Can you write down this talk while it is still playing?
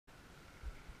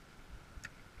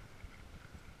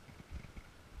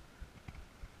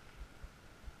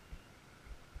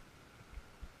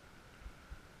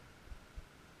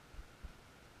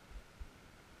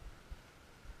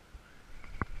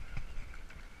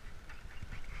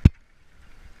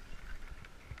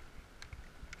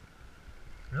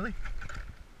Really?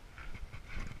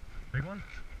 Big one?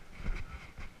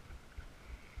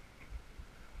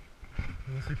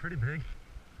 It must be pretty big.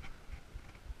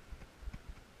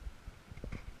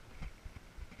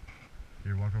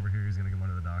 Here, walk over here, he's gonna come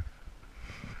under the dock.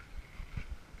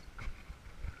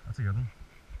 That's a good one.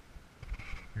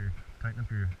 Here, tighten up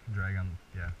your drag on,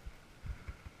 yeah.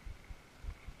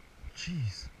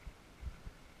 Jeez.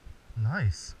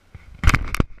 Nice.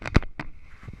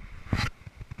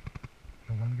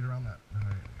 Don't let him get around that.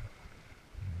 Alright.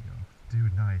 There you go.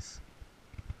 Dude, nice.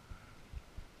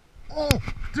 Oh,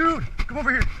 dude, come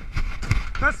over here.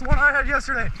 That's the one I had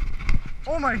yesterday.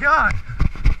 Oh my God.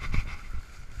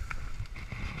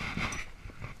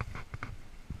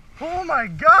 Oh my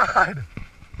God.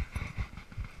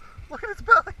 Look at his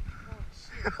belly.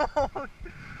 Oh,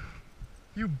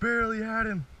 you barely had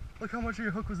him. Look how much of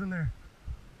your hook was in there.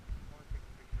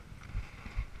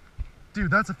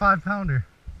 Dude, that's a 5-pounder.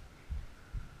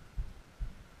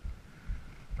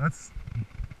 That's,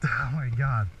 oh my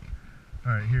God.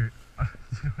 All right, here, you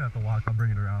don't have to walk, I'll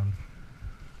bring it around.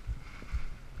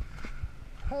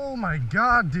 Oh my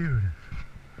God, dude.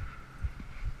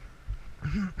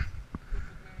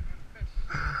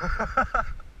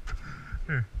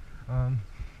 Here, oh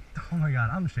my God,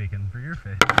 I'm shaking for your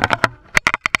fish.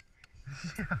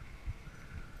 Yeah.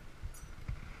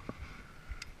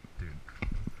 Dude,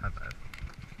 high five.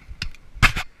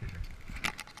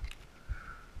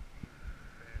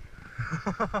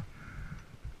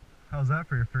 How's that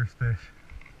for your first fish?